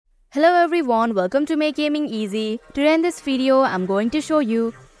Hello everyone, welcome to Make Gaming Easy. Today in this video, I'm going to show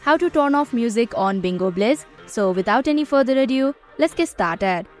you how to turn off music on Bingo Blitz. So without any further ado, let's get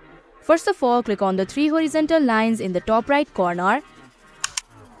started. First of all, click on the 3 horizontal lines in the top right corner.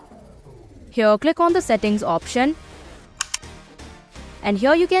 Here, click on the settings option. And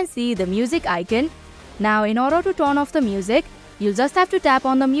here you can see the music icon. Now in order to turn off the music, you'll just have to tap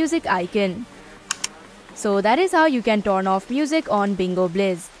on the music icon. So that is how you can turn off music on Bingo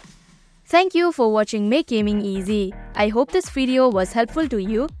Blitz. Thank you for watching Make Gaming Easy. I hope this video was helpful to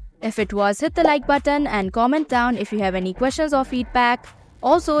you. If it was, hit the like button and comment down if you have any questions or feedback.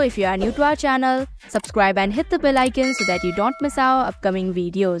 Also, if you are new to our channel, subscribe and hit the bell icon so that you don't miss our upcoming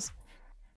videos.